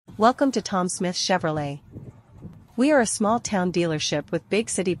Welcome to Tom Smith Chevrolet. We are a small-town dealership with big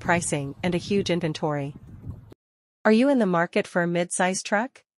city pricing and a huge inventory. Are you in the market for a mid-size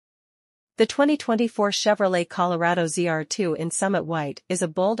truck? The 2024 Chevrolet Colorado ZR2 in Summit White is a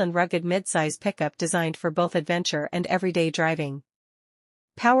bold and rugged mid-size pickup designed for both adventure and everyday driving.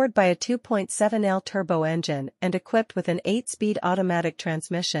 Powered by a 2.7L turbo engine and equipped with an 8-speed automatic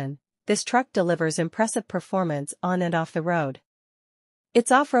transmission, this truck delivers impressive performance on and off the road. Its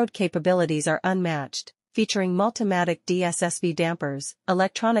off-road capabilities are unmatched, featuring Multimatic DSSV dampers,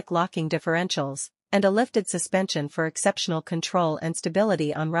 electronic locking differentials, and a lifted suspension for exceptional control and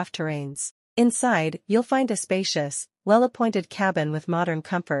stability on rough terrains. Inside, you'll find a spacious, well-appointed cabin with modern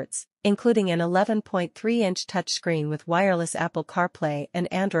comforts, including an 11.3-inch touchscreen with wireless Apple CarPlay and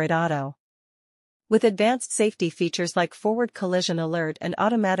Android Auto. With advanced safety features like forward collision alert and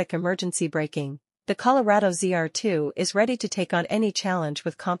automatic emergency braking, the Colorado ZR2 is ready to take on any challenge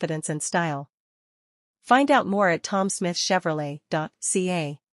with confidence and style. Find out more at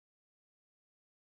tomsmithchevrolet.ca.